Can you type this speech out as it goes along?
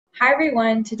Hi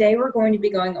everyone, today we're going to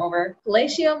be going over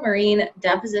Glaciomarine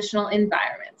depositional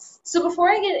environments. So before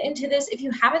I get into this, if you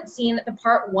haven't seen the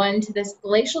part 1 to this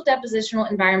glacial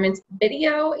depositional environments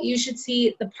video, you should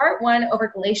see the part 1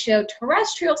 over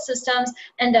Glacioterrestrial systems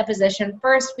and deposition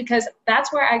first, because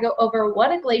that's where I go over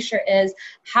what a glacier is,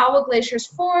 how a glacier is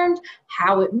formed,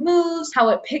 how it moves, how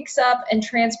it picks up and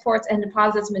transports and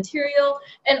deposits material,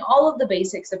 and all of the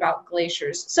basics about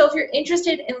glaciers. So if you're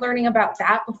interested in learning about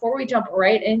that before we jump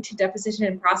right into deposition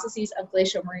and processes of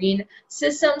glaciomarine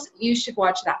systems, you should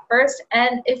watch that first.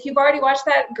 And if you've already watched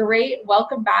that, great,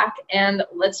 welcome back, and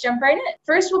let's jump right in.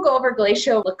 First, we'll go over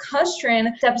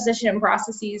Glaciolacustrine deposition and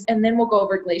processes, and then we'll go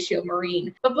over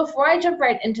glaciomarine. But before I jump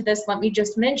right into this, let me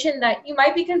just mention that you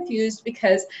might be confused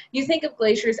because you think of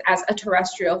glaciers as a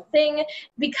terrestrial thing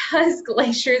because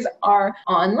glaciers are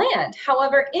on land.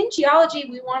 However, in geology,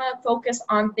 we want to focus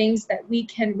on things that we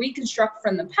can reconstruct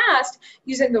from the past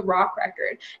using the rock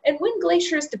record. And when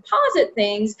glaciers deposit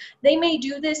things, they may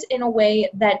do this in a way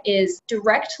that is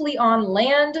directly on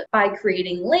land by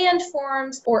creating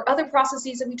landforms or other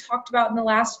processes that we talked about in the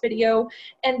last video.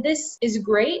 And this is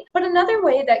great. But another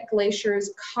way that glaciers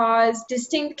cause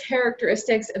distinct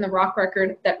characteristics in the rock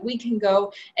record that we can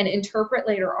go and interpret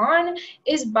later on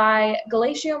is by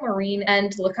Glaciomarine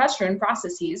and lacustrine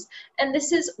processes. And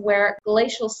this is where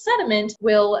glacial sediment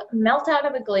will melt out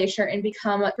of a glacier and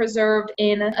become preserved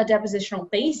in a depositional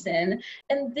basin.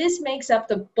 And this makes up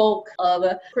the bulk of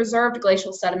preserved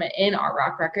glacial sediment in our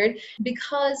rock record,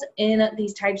 because in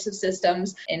these types of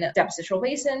systems, in depositional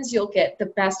basins, you'll get the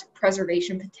best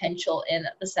preservation potential in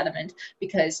the sediment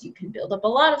because you can build up a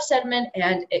lot of sediment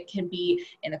and it can be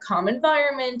in a calm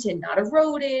environment and not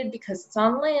eroded because it's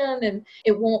on land, and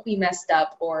it won't be messed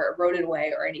up or eroded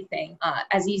away or anything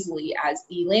as easily as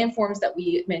the landforms that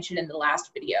we mentioned in the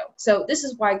last video. So this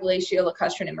is why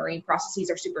glaciolacustrine and marine processes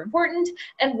are super important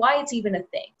and why it's even a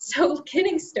thing. So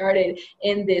getting started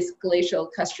in this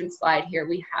glaciolacustrine slide here,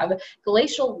 we have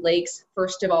glacial lakes,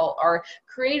 first of all, are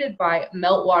created by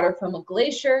meltwater from a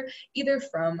glacier, either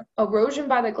from erosion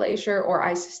by the glacier or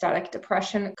isostatic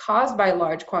depression caused by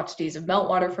large quantities of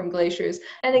meltwater from glaciers.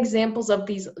 And examples of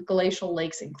these glacial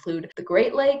lakes include the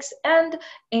Great Lakes, and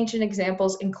ancient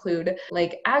examples include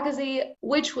Lake Agassiz,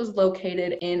 which was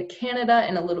located in Canada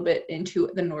and a little bit into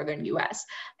the northern US.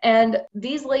 And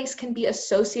these lakes can be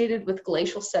associated with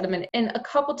glacial sediment in a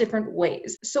couple different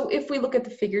ways. So if we look at the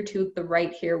figure to the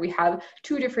right here, we have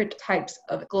two different types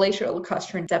of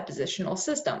glaciolacustrine depositional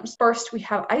systems. First, we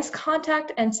have ice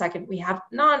contact, and second, we have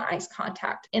non-ice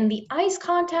contact. In the ice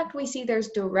contact, we see there's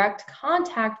direct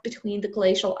contact between the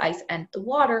glacial ice and the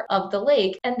water of the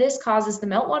lake, and this causes the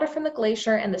meltwater from the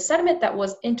glacier and the sediment that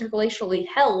was interglacially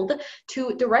held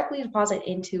to directly deposit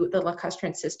into the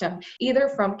lacustrine system, either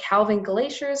from calving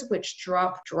glaciers, which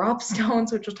drop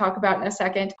stones, which we'll talk about in a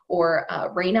second, or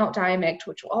rainout diamict,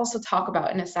 which we'll also talk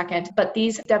about in a second. But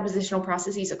these depositional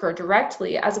processes occur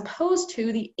directly as opposed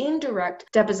to the indirect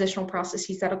depositional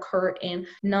processes that occur in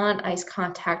non-ice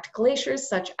contact glaciers,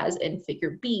 such as in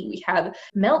figure B. We have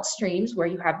melt streams where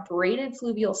you have braided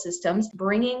fluvial systems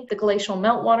bringing the glacial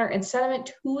meltwater and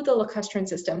sediment to the lacustrine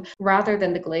system rather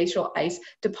than the glacial ice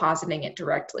depositing it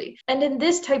directly. And in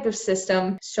this type of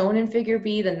system, shown in figure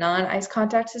B, the non-ice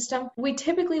contact system, we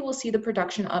typically will see the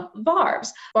production of varves.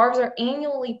 Varves are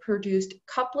annually produced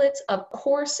couplets of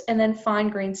coarse and then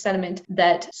fine-grained sediment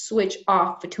that switch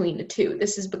off between the two.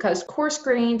 This is because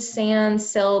coarse-grained sand,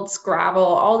 silts, gravel,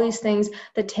 all these things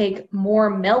that take more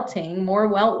melting, more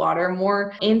meltwater,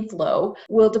 more inflow,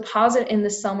 will deposit in the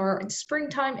summer and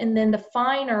springtime, and then the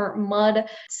finer mud,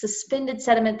 suspended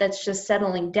sediment that's just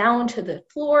settling down to the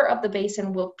floor of the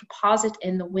basin will deposit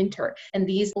in the winter. And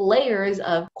these layers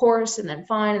of coarse and then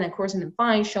fine and then coarse and then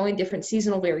fine, showing different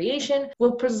seasonal variation,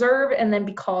 will preserve and then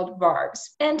be called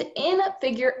varves. And in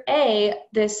figure A,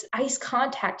 this ice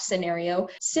contact scenario,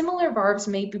 similar varves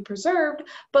may be preserved,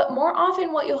 but more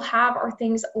often what you'll have are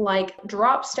things like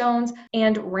drop stones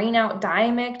and rainout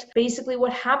diamict. Basically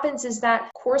what happens is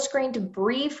that coarse-grained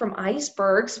debris from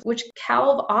icebergs, which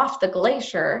calve off the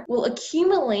glacier, will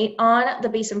accumulate on the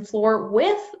basin floor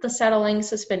with the settling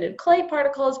suspended clay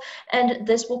particles, and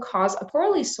this will cause a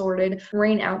poorly sorted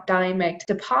rainout diamict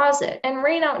deposit. And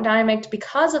rainout diamict,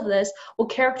 because of this, will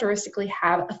characteristically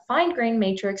have a fine-grained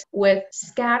matrix with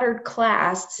scattered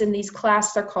clasts, and these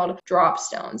clasts are called drop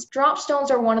stones. Drop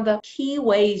stones are one of the key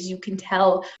ways you can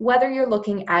tell whether you're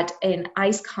looking at an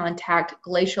ice contact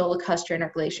glaciolacustrine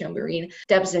or glaciomarine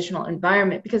depositional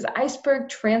environment, because iceberg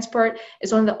transport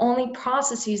is one of the only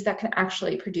processes that can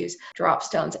actually produce drop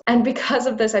stones. And because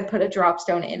of this, I put a drop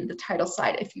stone in the title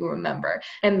slide, if you remember.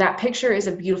 And that picture is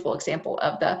a beautiful example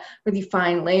of the really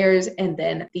fine layers layers, and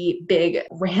then the big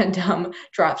random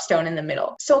dropstone in the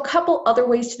middle. So a couple other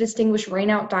ways to distinguish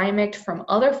rainout diamict from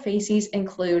other facies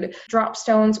include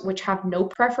dropstones, which have no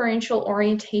preferential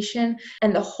orientation,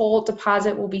 and the whole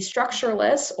deposit will be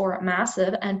structureless or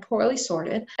massive and poorly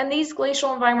sorted. And these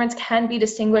glacial environments can be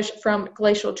distinguished from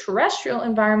glacial terrestrial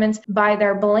environments by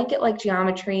their blanket-like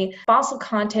geometry, fossil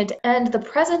content, and the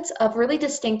presence of really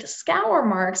distinct scour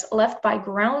marks left by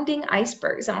grounding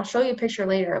icebergs. And I'll show you a picture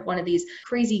later of one of these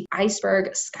crazy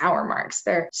iceberg scour marks.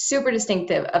 They're super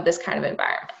distinctive of this kind of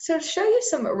environment. So to show you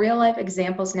some real-life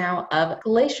examples now of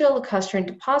glaciolacustrine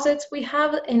deposits, we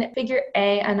have in Figure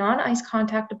A a non-ice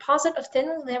contact deposit of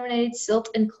thinly laminated silt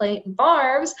and clay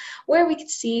varves, where we can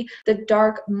see the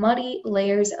dark, muddy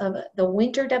layers of the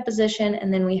winter deposition,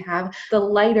 and then we have the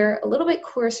lighter, a little bit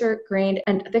coarser grained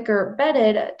and thicker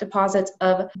bedded deposits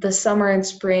of the summer and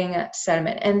spring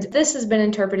sediment. And this has been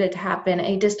interpreted to have been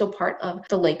a distal part of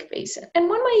the lake basin. And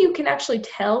one way you can actually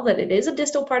tell that it is a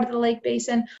distal part of the lake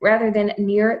basin rather than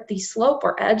near the slope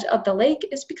or edge of the lake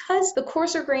is because the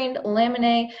coarser grained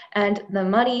laminae and the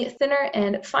muddy, thinner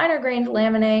and finer grained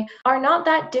laminae are not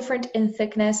that different in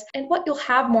thickness. And what you'll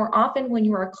have more often when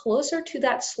you are closer to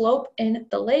that slope in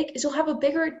the lake is you'll have a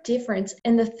bigger difference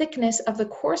in the thickness of the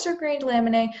coarser grained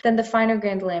laminae than the finer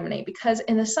grained laminae, because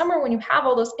in the summer when you have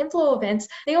all those inflow events,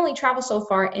 they only travel so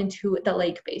far into the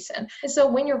lake basin. And so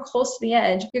when you're close to the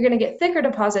edge, you're going to get thicker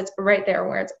deposits right there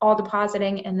where it's all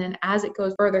depositing, and then as it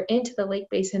goes further into the lake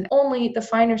basin, only the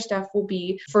finer stuff will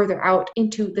be further out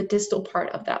into the distal part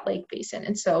of that lake basin.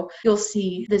 And so you'll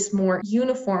see this more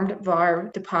uniformed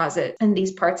varve deposit in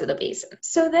these parts of the basin.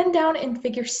 So then down in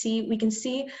Figure C, we can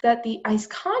see that the ice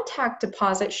contact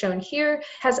deposit shown here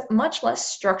has much less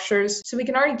structures. So we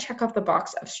can already check off the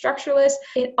box of structureless.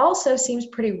 It also seems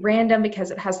pretty random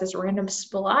because it has this random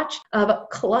splotch of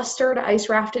clustered ice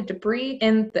rafted debris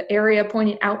in the area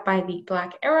pointed out by the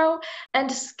black arrow,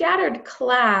 and scattered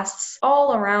clasts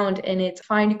all around in its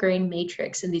fine-grained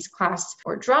matrix. And these clasts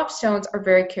or dropstones are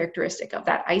very characteristic of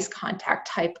that ice contact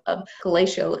type of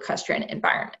glaciolacustrine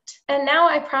environment. And now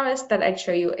I promised that I'd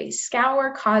show you a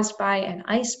scour caused by an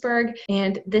iceberg,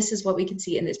 and this is what we can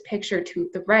see in this picture to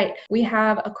the right. We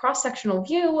have a cross-sectional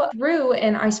view through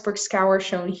an iceberg scour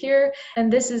shown here,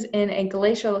 and this is in a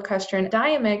glaciolacustrine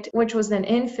diamict, which was then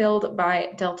infilled by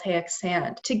deltaic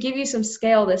sand. To give you some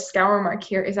scale, this scour mark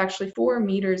here is actually 4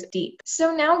 meters deep.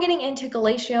 So now getting into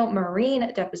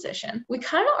Glaciomarine deposition, we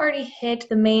kind of already hit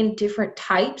the main different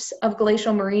types of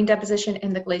Glaciomarine deposition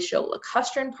in the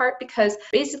Glaciolacustrine part, because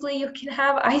basically you can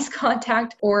have ice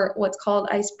contact or what's called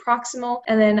ice-proximal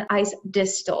and then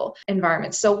ice-distal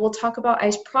environments. So we'll talk about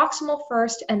ice-proximal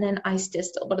first and then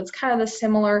ice-distal, but it's kind of the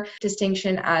similar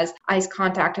distinction as ice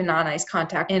contact and non-ice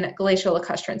contact in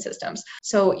glaciolacustrine systems.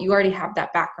 So you already have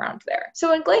that background there.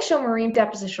 So in Glaciomarine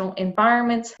depositional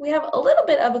environments, we have a little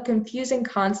bit of a confusing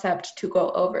concept to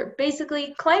go over.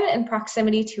 Basically, climate and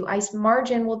proximity to ice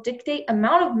margin will dictate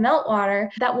amount of meltwater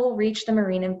that will reach the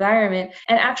marine environment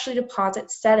and actually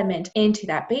deposit sediment into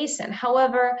that basin.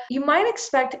 However, you might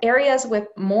expect areas with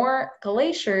more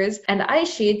glaciers and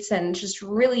ice sheets and just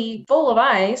really full of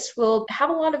ice will have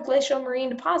a lot of Glaciomarine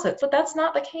deposits, but that's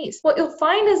not the case. What you'll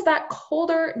find is that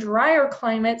colder, drier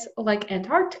climates like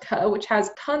Antarctica, which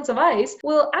has tons of ice,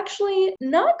 will actually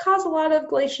not cause a lot of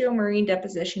Glaciomarine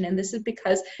deposition, and this is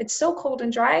because it's so cold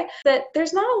and dry that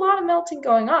there's not a lot of melting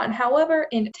going on. However,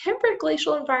 in temperate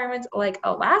glacial environments like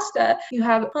Alaska, you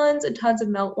have tons and tons of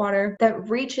meltwater that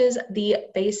reaches the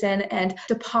basin and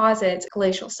deposits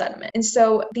glacial sediment. And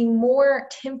so the more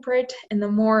temperate and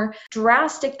the more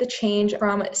drastic the change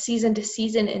from season to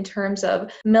season in terms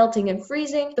of melting and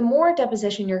freezing, the more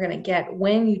deposition you're going to get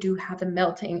when you do have the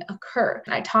melting occur.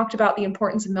 And I talked about the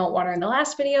importance of meltwater in the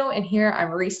last video, and here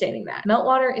I'm restating that.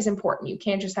 Meltwater is important. You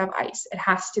can't just have ice. It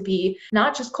has to be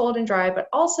not just cold and dry, but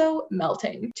also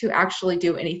melting to actually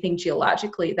do anything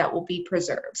geologically that will be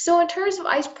preserved. So in terms of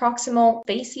ice-proximal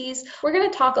facies, we're going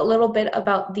to talk a little bit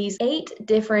about these 8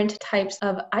 different types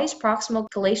of ice-proximal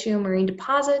Glaciomarine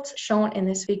deposits shown in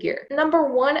this figure.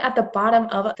 Number 1 at the bottom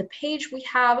of the page, we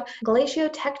have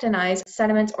glaciotectonized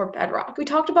sediments or bedrock. We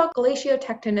talked about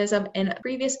glaciotectonism in a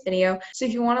previous video, so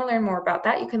if you want to learn more about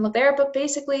that, you can look there. But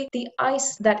basically, the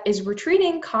ice that is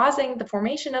retreating, causing the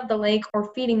formation of the lake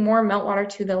or feeding more meltwater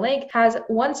to the lake, has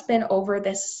once been over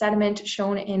this sediment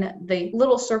shown in the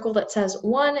little circle that says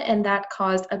 1, and that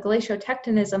caused a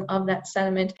glaciotectonism of that sediment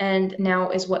sediment and now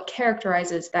is what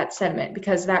characterizes that sediment,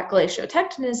 because that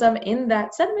glaciotectonism in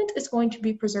that sediment is going to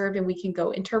be preserved and we can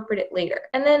go interpret it later.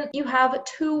 And then you have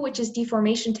 2, which is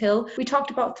deformation till. We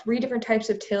talked about 3 different types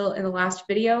of till in the last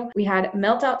video. We had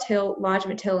meltout till,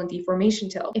 lodgement till, and deformation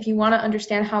till. If you want to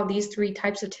understand how these 3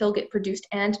 types of till get produced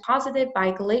and deposited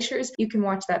by glaciers, you can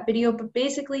watch that video. But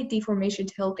basically, deformation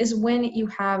till is when you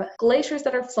have glaciers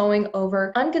that are flowing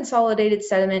over unconsolidated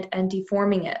sediment and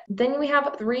deforming it. Then we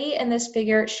have 3 in this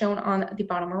figure shown on the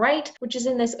bottom right, which is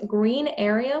in this green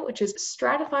area, which is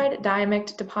stratified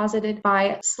diamict deposited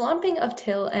by slumping of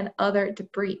till and other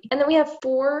debris. And then we have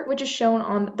 4, which is shown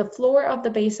on the floor of the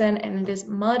basin, and it is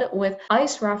mud with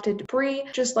ice rafted debris,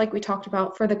 just like we talked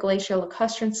about for the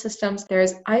Glaciolacustrine systems.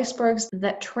 There's icebergs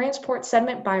that transport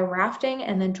sediment by rafting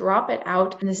and then drop it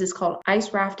out, and this is called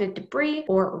ice rafted debris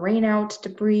or rain out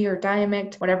debris or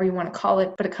diamict, whatever you want to call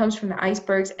it, but it comes from the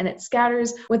icebergs and it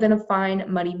scatters within a fine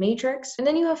muddy matrix. And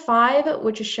then you have 5,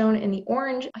 which is shown in the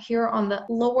orange here on the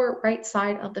lower right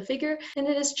side of the figure, and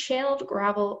it is channeled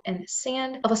gravel and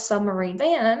sand of a submarine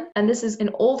fan, and this is an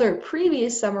older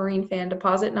previous submarine fan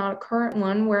deposit, not a current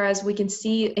one, whereas we can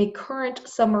see a current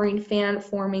submarine fan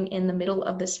forming in the middle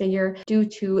of this figure due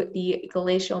to the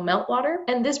glacial meltwater.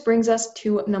 And this brings us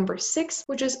to number 6,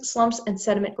 which is slumps and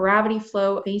sediment gravity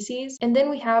flow facies. And then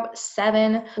we have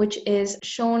 7, which is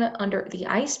shown under the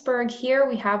iceberg. Here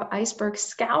we have iceberg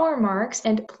scour marks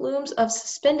and plumes of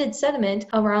suspended sediment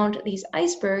around these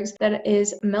icebergs that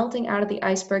is melting out of the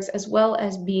icebergs, as well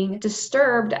as being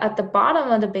disturbed at the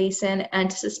bottom of the basin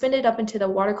and suspended up into the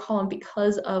water column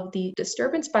because of the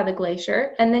disturbance by the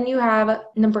glacier. And then you have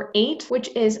number 8, which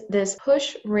is this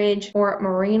push ridge or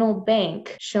morainal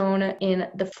bank shown in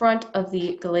the front of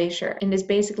the glacier, and is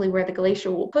basically where the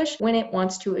glacier will push when it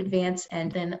wants to advance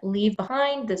and then leave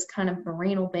behind this kind of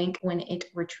morainal bank when it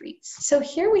retreats. So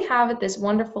here we have this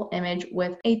wonderful image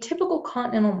with a typical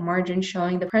continental margin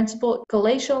showing the principal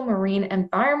glacial marine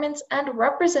environments and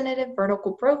representative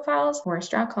vertical profiles or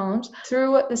strat columns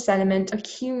through the sediment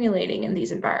accumulating in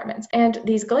these environments. And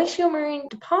these glacial-marine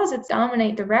deposits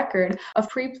dominate the record of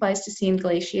pre-Pleistocene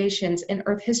glaciations in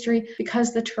Earth history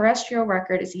because the terrestrial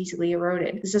record is easily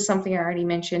eroded. This is something I already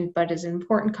mentioned, but is an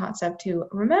important concept to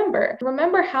remember.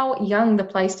 Remember how young the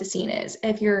Pleistocene is.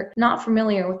 If you're not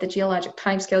familiar with the geologic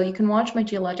timescale, you can watch my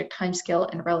geologic timescale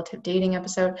and relative dating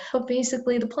episode, but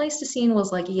basically the Pleistocene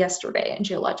was like yesterday in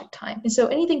geologic time. And so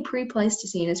anything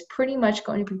pre-Pleistocene is pretty much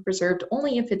going to be preserved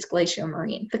only if it's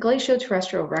glacial-marine. The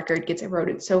Glacioterrestrial record gets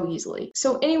eroded so easily.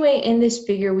 So anyway, in this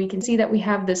figure, we can see that we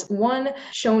have this one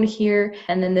shown here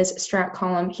and then this strat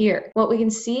column here. What we can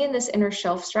see in this inner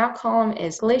shelf strat column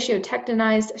is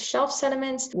glaciotectonized shelf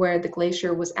sediments where the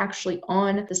glacier was actually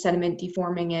on the sediment,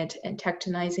 deforming it and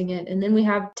tectonizing it. And then we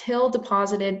have till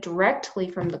deposited directly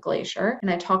from the glacier,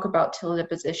 and I talk about till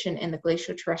deposition in the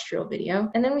Glacioterrestrial video.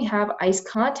 And then we have ice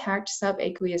contact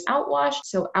subaqueous outwash,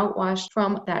 so outwash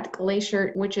from that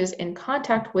glacier which is in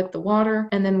contact with the water.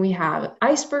 And then we have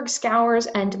iceberg scours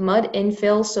and mud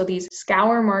infill, so these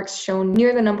scour marks shown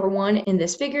near the number 1 in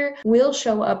this figure will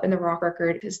show up in the rock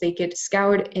record because they get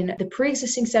scoured in the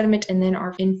pre-existing sediment and then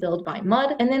are infilled by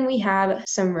mud. And then we have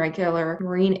some regular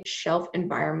marine shelf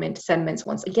environment sediments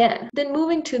once again. Then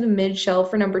moving to the mid shelf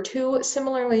for number 2,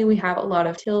 similarly we have a lot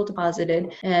of till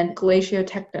deposited and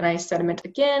glaciotectonized sediment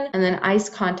again, and then ice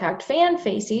contact fan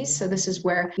facies. So this is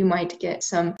where you might get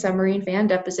some submarine fan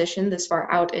deposition this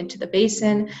far out into the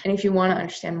basin. And if you want to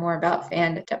understand more about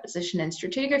fan deposition and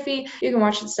stratigraphy, you can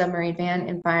watch the submarine fan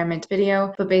environment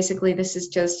video. But basically this is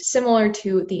just similar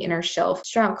to the inner shelf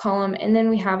strat column. And then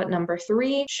we have at number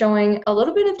 3 showing a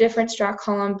little bit of different strat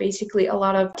column, basically a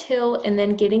lot of till and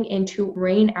then getting into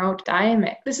rain out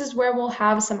diamict. This is where we'll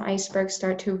have some icebergs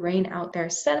start to rain out their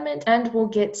sediment, and we'll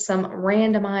get some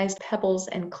randomized pebbles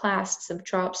and clasts of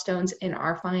drop stones in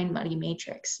our fine muddy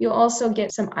matrix. You'll also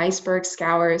get some iceberg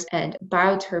scours and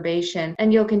bioturbation,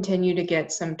 and you'll continue to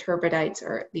get some turbidites,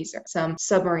 or these are some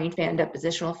submarine fan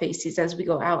depositional facies as we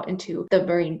go out into the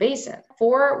marine basin.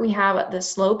 4, we have the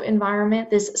slope environment.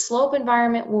 This slope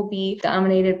environment will be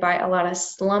dominated by a lot of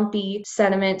slumpy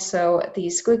sediment. So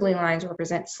these squiggly lines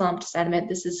represent slumped sediment.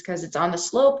 This is because it's on the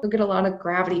slope. You'll get a lot of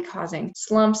gravity causing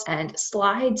slumps and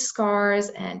slide scars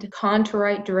and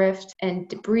contourite drift and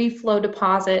debris flow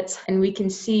deposits. And we can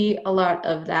see a lot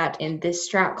of that in this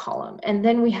strat column. And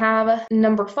then we have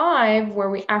number 5, where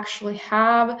we actually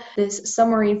have this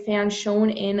submarine fan shown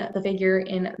in the figure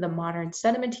in the modern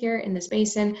sediment here in this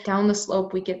basin. Down the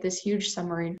slope, we get this huge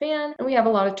submarine fan, and we have a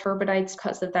lot of turbidites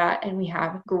because of that. And we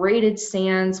have graded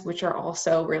sands, which are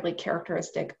also really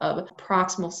characteristic of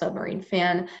proximal submarine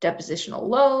fan depositional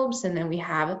lobes. And then we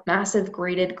have massive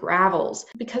graded gravels.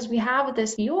 channels because we have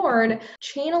this fjord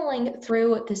channeling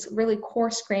through this really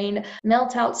coarse-grained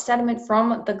melt-out sediment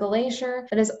from the glacier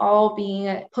that is all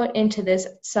being put into this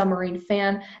submarine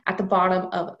fan at the bottom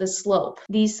of the slope.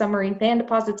 These submarine fan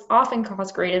deposits often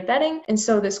cause graded bedding, and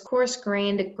so this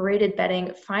coarse-grained graded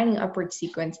bedding finding upward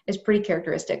sequence is pretty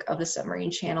characteristic of the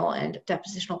submarine channel and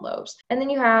depositional lobes. And then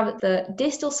you have the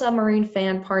distal submarine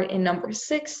fan part in number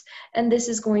 6, and this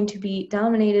is going to be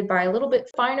dominated by a little bit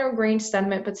finer grained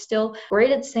sediment, but still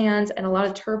graded sands and a lot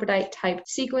of turbidite type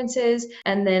sequences,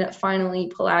 and then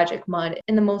finally pelagic mud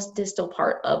in the most distal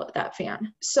part of that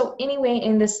fan. So anyway,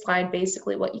 in this slide,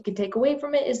 basically what you can take away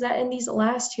from it is that in these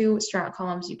last two strat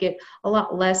columns, you get a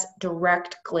lot less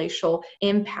direct glacial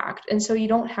impact. And so you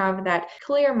don't have that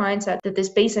clear mindset that this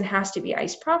basin has to be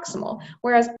ice proximal.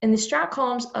 Whereas in the strat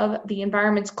columns of the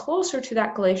environments closer to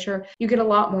that glacier, you get a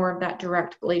lot more of that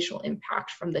direct glacial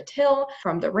impact from the till,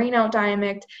 from the rainout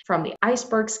diamect, from the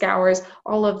iceberg scours.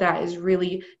 All of that is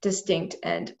really distinct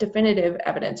and definitive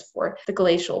evidence for the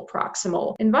glacial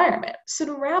proximal environment. So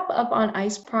to wrap up on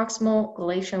ice proximal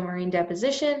glaciomarine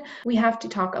deposition, we have to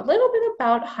talk a little bit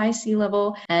about high sea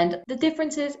level and the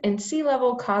differences in sea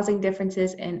level causing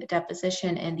differences in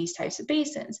deposition in these types of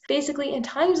basins. Basically, in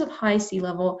times of high sea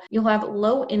level, you'll have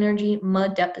low energy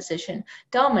mud deposition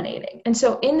dominating. And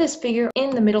so in this figure in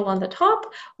the middle on the top,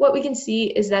 what we can see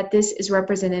is that this is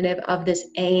representative of this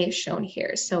A shown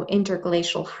here, so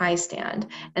interglacial high stand.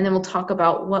 And then we'll talk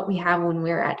about what we have when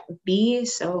we're at B,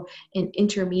 so an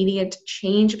intermediate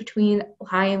change between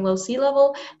high and low sea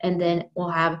level, and then we'll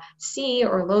have C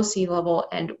or low sea level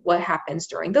and what happens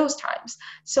during those times.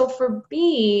 So for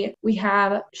B, we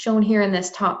have shown here in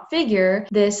this top figure,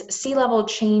 this sea level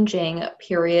changing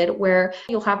period where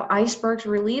you'll have icebergs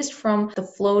released from the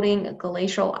floating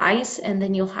glacial ice, and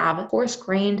then you'll have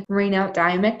coarse-grained rainout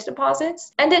diamect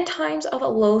deposits. And at times of a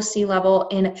low sea level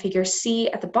in figure C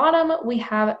at the bottom, we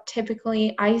have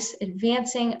typically ice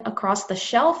advancing across the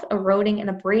shelf, eroding and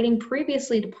abrading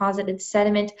previously deposited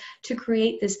sediment to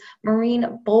create this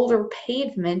marine boulder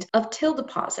pavement of till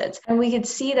deposits. And we could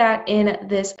see that in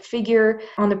this figure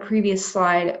on the previous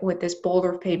slide with this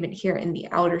boulder pavement here in the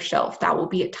outer shelf. That will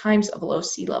be at times of low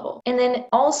sea level. And then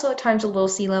also at times of low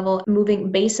sea level,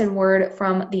 moving basinward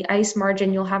from the ice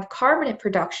margin, you'll have carbonate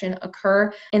production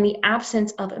occur in the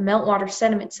absence of meltwater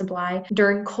sediment supply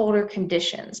during colder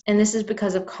conditions. And this is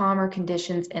because of calmer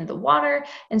conditions in the water.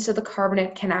 And so the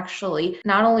carbonate can actually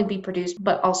not only be produced,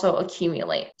 but also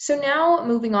accumulate. So now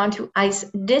moving on to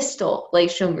ice-distal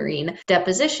glaciomarine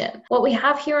deposition. What we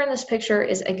have here in this picture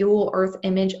is a Google Earth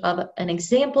image of an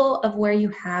example of where you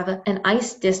have an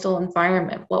ice-distal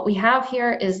environment. What we have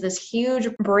here is this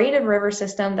huge braided river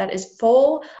system that is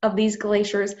full of these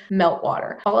glaciers'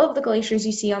 meltwater. All of the glaciers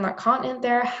you see on that continent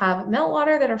there have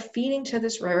meltwater that are feeding to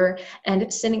this river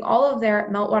and sending all of their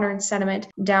meltwater and sediment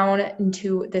down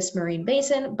into this marine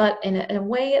basin, but in a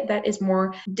way that is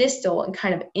more distal and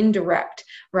kind of indirect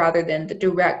rather than the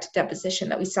direct deposition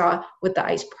that we saw with the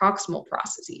ice proximal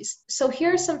processes. So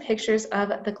here are some pictures of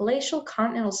the glacial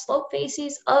continental slope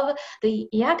facies of the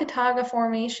Yakataga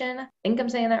Formation, I think I'm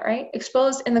saying that right,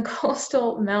 exposed in the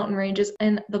coastal mountain ranges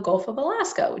in the Gulf of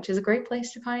Alaska, which is a great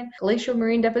place to find glacial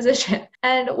marine deposition.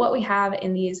 And what we have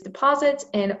in these deposits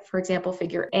in, for example,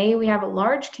 figure A, we have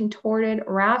large contorted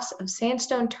rafts of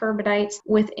sandstone turbidites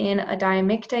within a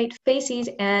diamictite facies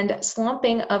and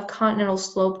slumping of continental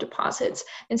slope deposits.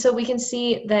 And so we can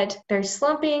see that there's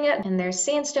slumping and there's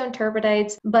sandstone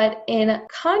turbidites, but in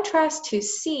contrast to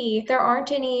C, there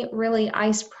aren't any really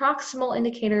ice proximal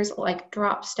indicators like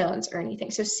drop stones or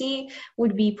anything. So C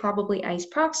would be probably ice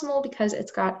proximal because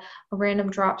it's got a random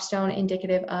drop stone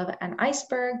indicative of an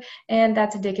iceberg, and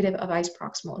that's indicative of ice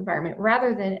proximal environment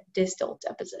rather than distal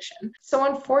deposition. So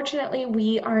unfortunately,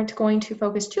 we aren't going to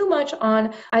focus too much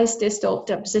on ice distal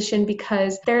deposition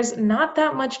because there's not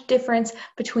that much difference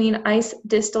between ice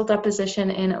distal deposition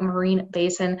in a marine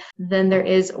basin than there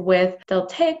is with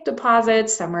deltaic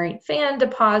deposits, submarine fan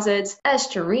deposits,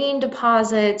 estuarine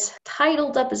deposits,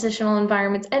 tidal depositional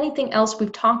environments. Anything else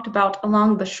we've talked about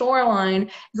along the shoreline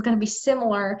is going to be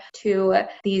similar to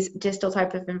these distal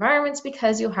type of environments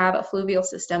because you'll have a fluvial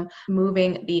system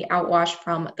moving the outwash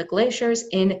from the glaciers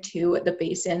into the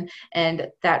basin, and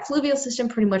that fluvial system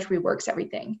pretty much reworks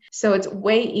everything. So it's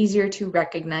way easier to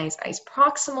recognize ice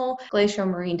proximal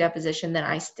glaciomarine deposition than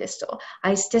ice distal.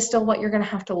 Ice distal, what you're going to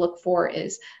have to look for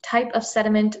is type of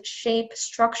sediment, shape,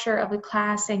 structure of the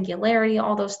class, angularity,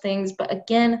 all those things. But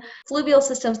again, fluvial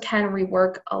systems can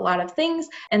rework a lot of things,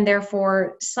 and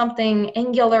therefore something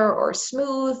angular or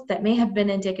smooth that may have been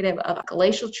indicative of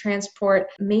glacial transport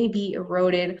may be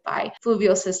eroded by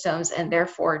fluvial systems and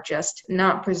therefore just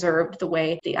not preserved the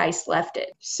way the ice left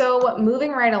it. So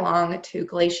moving right along to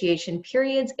glaciation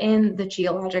periods in the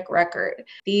geologic record.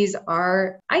 These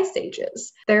are ice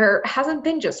ages. There hasn't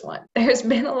been just one. There's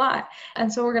been a lot.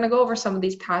 And so we're going to go over some of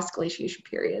these past glaciation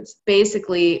periods.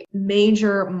 Basically,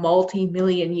 major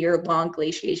multi-million year long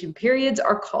glaciation periods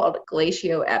are called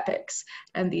glacioepochs.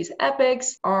 And these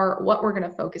epochs are what we're going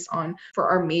to focus on for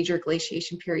our major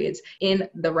glaciation periods in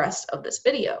the rest of this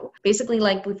video. Basically,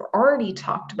 like we've already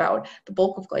talked about, the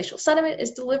bulk of glacial sediment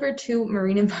is delivered to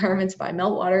marine environments by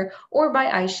meltwater or by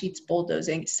ice sheets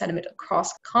bulldozing sediment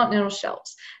across continental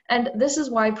shelves. And this is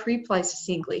why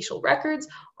pre-Pleistocene glacial records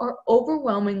are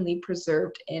overwhelmingly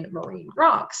preserved in marine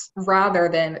rocks rather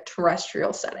than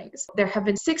terrestrial settings. There have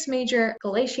been 6 major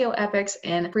glacioepochs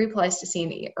in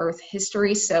pre-Pleistocene Earth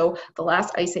history, so the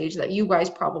last ice age that you guys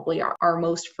probably are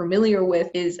most familiar with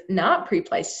is not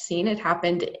pre-Pleistocene. It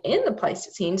happened in the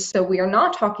Pleistocene, so we are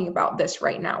not talking about this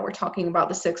right now. We're talking about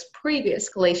the 6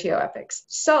 previous glacioepochs.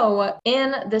 So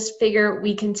in this figure,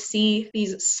 we can see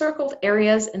these circled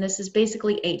areas, and this is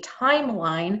basically a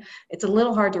timeline. It's a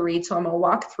little hard to read, so I'm going to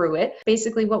walk through it.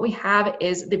 Basically, what we have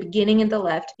is the beginning at the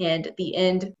left and the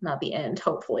end, not the end,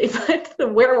 hopefully, but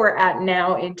where we're at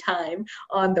now in time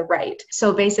on the right.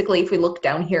 So basically, if we look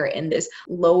down here in this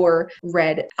lower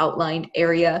red outlined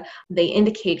area, they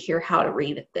indicate here how to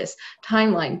read this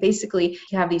timeline. Basically,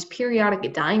 you have these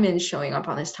periodic diamonds showing up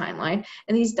on this timeline,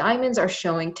 and these diamonds are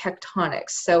showing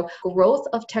tectonics. So growth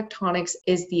of tectonics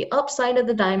is the upside of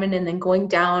the diamond, and then going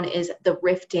down is the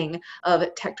rifting of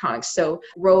tectonics. So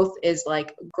growth is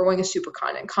like growing a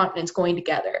supercontinent, continents going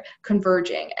together,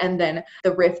 converging, and then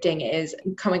the rifting is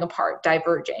coming apart,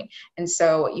 diverging. And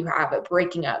so you have a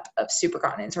breaking up of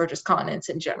supercontinents or just continents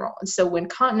in general. And so when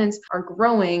continents are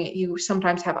growing, you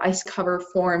sometimes have ice cover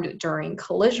formed during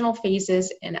collisional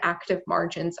phases and active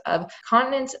margins of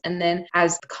continents. And then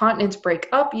as the continents break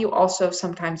up, you also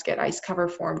sometimes get ice cover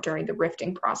formed during the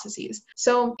rifting processes.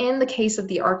 So in the case of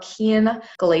the Archean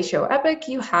glacioepoch,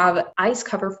 you have ice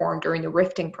cover formed during the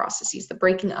rifting processes, the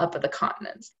breaking up of the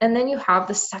continents. And then you have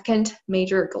the second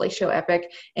major glacioepoch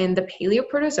in the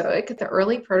Paleoproterozoic, the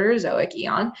early Proterozoic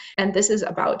eon, and this is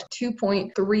about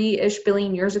 2.3-ish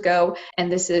billion years ago,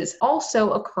 and this is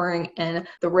also occurring in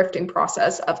the rifting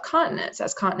process of continents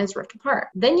as continents rift apart.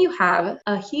 Then you have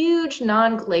a huge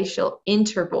non-glacial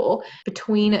interval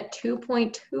between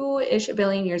 2.2-ish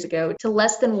billion years ago to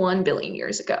less than 1 billion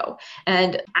years ago.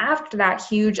 And after that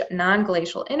huge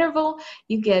non-glacial interval,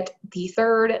 you get the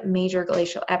third major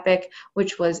glacial epoch,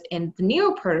 which was in the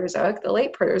Neoproterozoic, the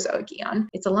late Proterozoic eon.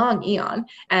 It's a long eon,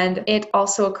 and it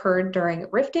also occurred during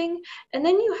rifting. And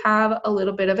then you have a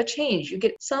little bit of a change. You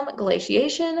get some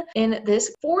glaciation in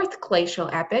this fourth glacial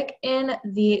epoch in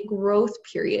the growth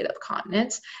period of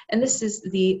continents, and this is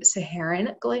the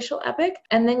Saharan glacial epoch.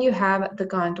 And then you have the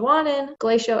Gondwanan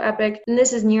glacial epoch, and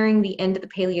this is nearing the end of the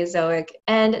Paleozoic,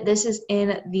 and this is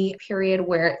in the period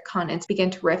where continents begin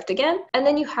to rift again. And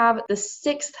then you have the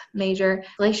sixth major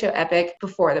glacial epoch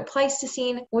before the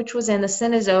Pleistocene, which was in the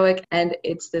Cenozoic, and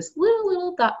it's this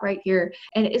little dot right here,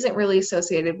 and it isn't really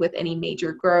associated with any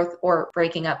major growth or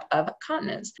breaking up of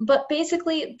continents. But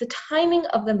basically, the timing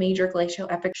of the major glacial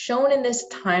epoch shown in this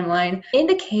timeline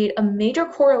indicate a major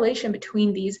correlation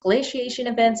between these glaciation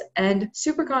events and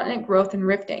supercontinent growth and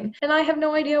rifting. And I have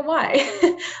no idea why,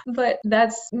 but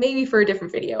that's maybe for a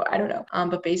different video. I don't know.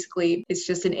 But basically, it's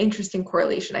just an interesting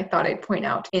correlation I thought I'd point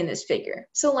out in this figure.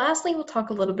 So lastly, we'll talk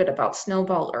a little bit about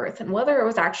Snowball Earth and whether it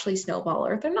was actually Snowball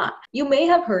Earth or not. You may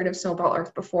have heard of Snowball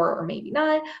Earth before or maybe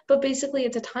not, but basically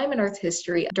it's a time in Earth's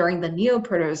history during the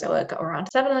Neoproterozoic around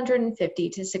 750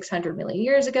 to 600 million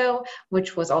years ago,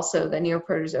 which was also the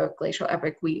Neoproterozoic glacial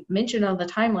epoch we mentioned on the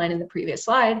timeline in the previous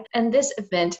slide. And this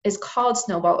event is called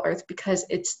Snowball Earth because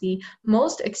it's the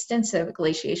most extensive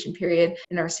glaciation period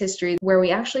in Earth's history where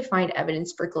we actually find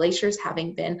evidence for glaciers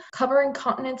having been covering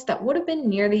continents that would have been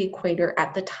near the equator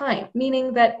at the time,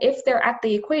 meaning that if they're at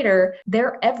the equator,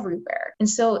 they're everywhere. And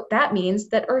so that means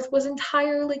that Earth was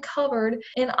entirely covered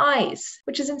in ice,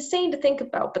 which is insane to think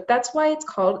about, but that's why it's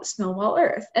called Snowball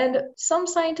Earth. And some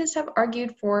scientists have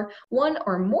argued for one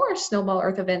or more Snowball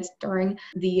Earth events during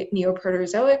the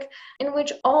Neoproterozoic, in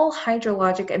which all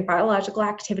hydrologic and biological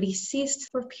activity ceased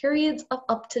for periods of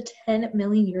up to 10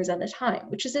 million years at a time,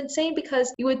 which is insane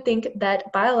because you would think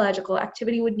that biological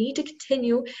activity would need to to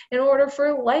continue in order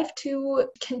for life to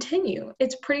continue.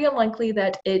 It's pretty unlikely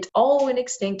that it all went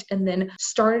extinct and then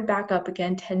started back up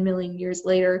again 10 million years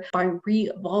later by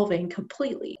re-evolving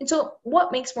completely. And so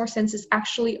what makes more sense is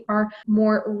actually our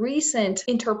more recent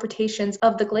interpretations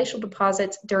of the glacial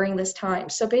deposits during this time.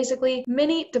 So basically,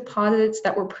 many deposits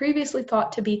that were previously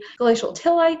thought to be glacial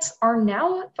tillites are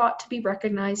now thought to be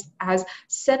recognized as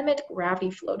sediment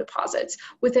gravity flow deposits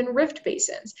within rift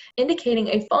basins, indicating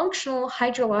a functional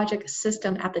hydrologic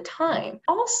system at the time.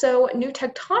 Also, new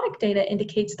tectonic data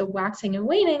indicates the waxing and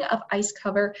waning of ice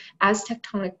cover as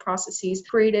tectonic processes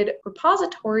created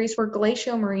repositories for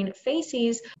glaciomarine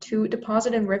facies to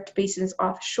deposit in rift basins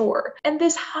offshore. And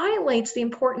this highlights the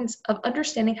importance of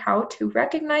understanding how to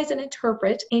recognize and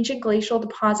interpret ancient glacial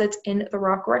deposits in the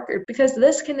rock record, because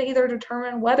this can either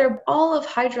determine whether all of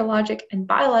hydrologic and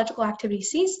biological activity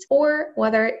ceased, or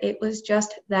whether it was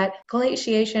just that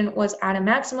glaciation was at a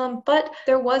maximum, but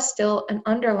there was still an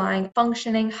underlying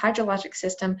functioning hydrologic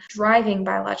system driving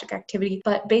biologic activity.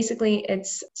 But basically,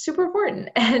 it's super important.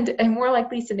 And a more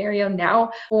likely scenario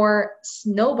now for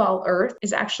Snowball Earth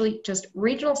is actually just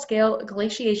regional scale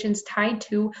glaciations tied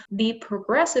to the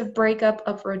progressive breakup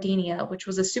of Rodinia, which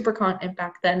was a supercontinent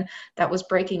back then that was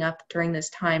breaking up during this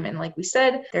time. And like we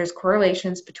said, there's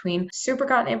correlations between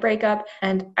supercontinent breakup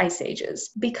and ice ages.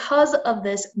 Because of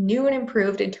this new and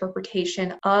improved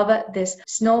interpretation of this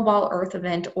Snowball Earth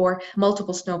event, or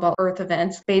multiple Snowball Earth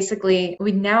events, basically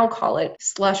we now call it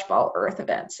slush ball Earth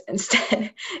events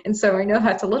instead. And so I know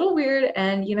that's a little weird,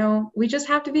 and we just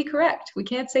have to be correct. We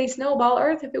can't say Snowball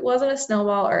Earth if it wasn't a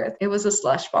Snowball Earth. It was a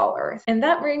slush ball Earth. And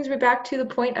that brings me back to the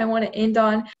point I want to end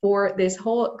on for this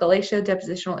whole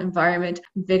Glaciodepositional environment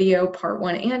video part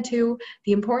 1 and 2,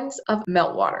 the importance of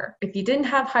meltwater. If you didn't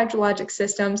have hydrologic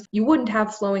systems, you wouldn't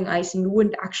have flowing ice, and you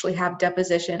wouldn't actually have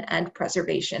deposition and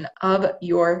preservation of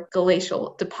your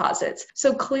glacial deposits.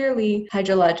 So clearly,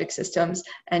 hydrologic systems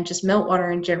and just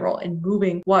meltwater in general and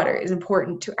moving water is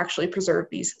important to actually preserve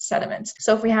these sediments.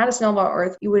 So if we had a Snowball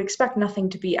Earth, you would expect nothing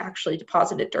to be actually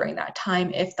deposited during that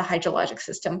time if the hydrologic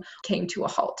system came to a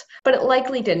halt. But it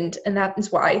likely didn't, and that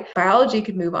is why biology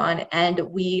could move on and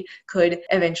we could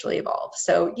eventually evolve.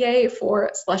 So yay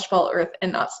for slush ball Earth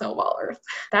and not Snowball Earth.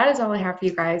 That is all I have for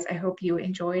you guys. I hope you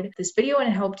enjoyed this video and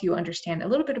it helped you understand a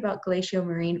little bit about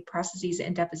glaciomarine processes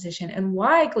and deposition, and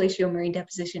why glaciomarine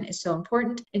deposition is so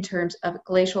important in terms of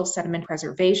glacial sediment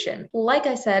preservation. Like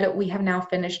I said, we have now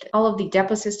finished all of the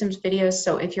depot systems videos,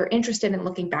 so if you're interested in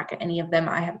looking back at any of them,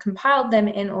 I have compiled them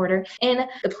in order in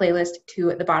the playlist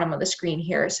to the bottom of the screen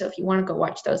here. So if you want to go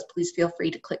watch those, please feel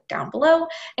free to click down below,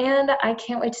 and I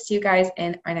can't wait to see you guys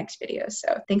in our next video.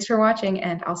 So thanks for watching,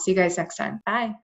 and I'll see you guys next time. Bye.